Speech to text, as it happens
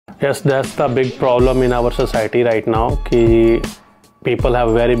Yes, that's the big problem in our society right now कि people have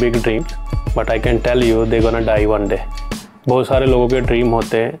very big dreams, but I can tell you they're gonna die one day. बहुत सारे लोगों के dream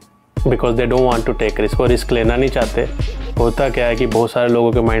होते हैं because they don't want to take risk, वो risk लेना नहीं चाहते। होता क्या है कि बहुत सारे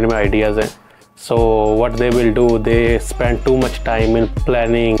लोगों के माइंड में आइडियाज़ हैं, so what they will do, they spend too much time in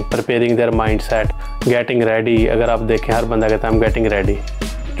planning, preparing their mindset, getting ready। अगर आप देखें हर बंदा कहता है I'm getting ready।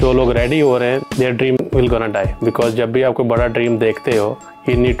 जो लोग रेडी हो रहे हैं their dream will gonna die, because जब भी आप कोई बड़ा ड्रीम देखते हो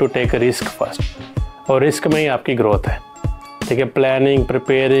you need to take risk first, और रिस्क में ही आपकी ग्रोथ है। ठीक है, planning,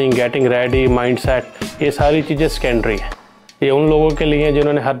 preparing, getting ready, mindset, ये सारी चीज़ें सेकेंडरी हैं। ये उन लोगों के लिए हैं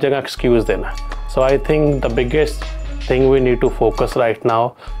जिन्होंने हर जगह एक्सक्यूज़ देना है। सो I think the biggest thing we need to focus right now,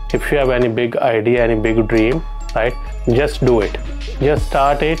 if you have any big idea, any big dream, right, just do it, just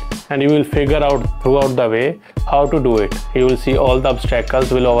start it and you will figure out throughout the way how to do it. You will see all the obstacles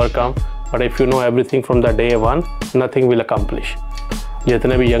will overcome, but if you know everything from the day one, nothing will accomplish.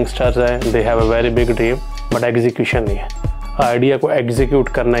 जितने भी youngsters हैं, they have a very big dream, but execution नहीं है। Idea को execute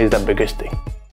करना is the biggest thing.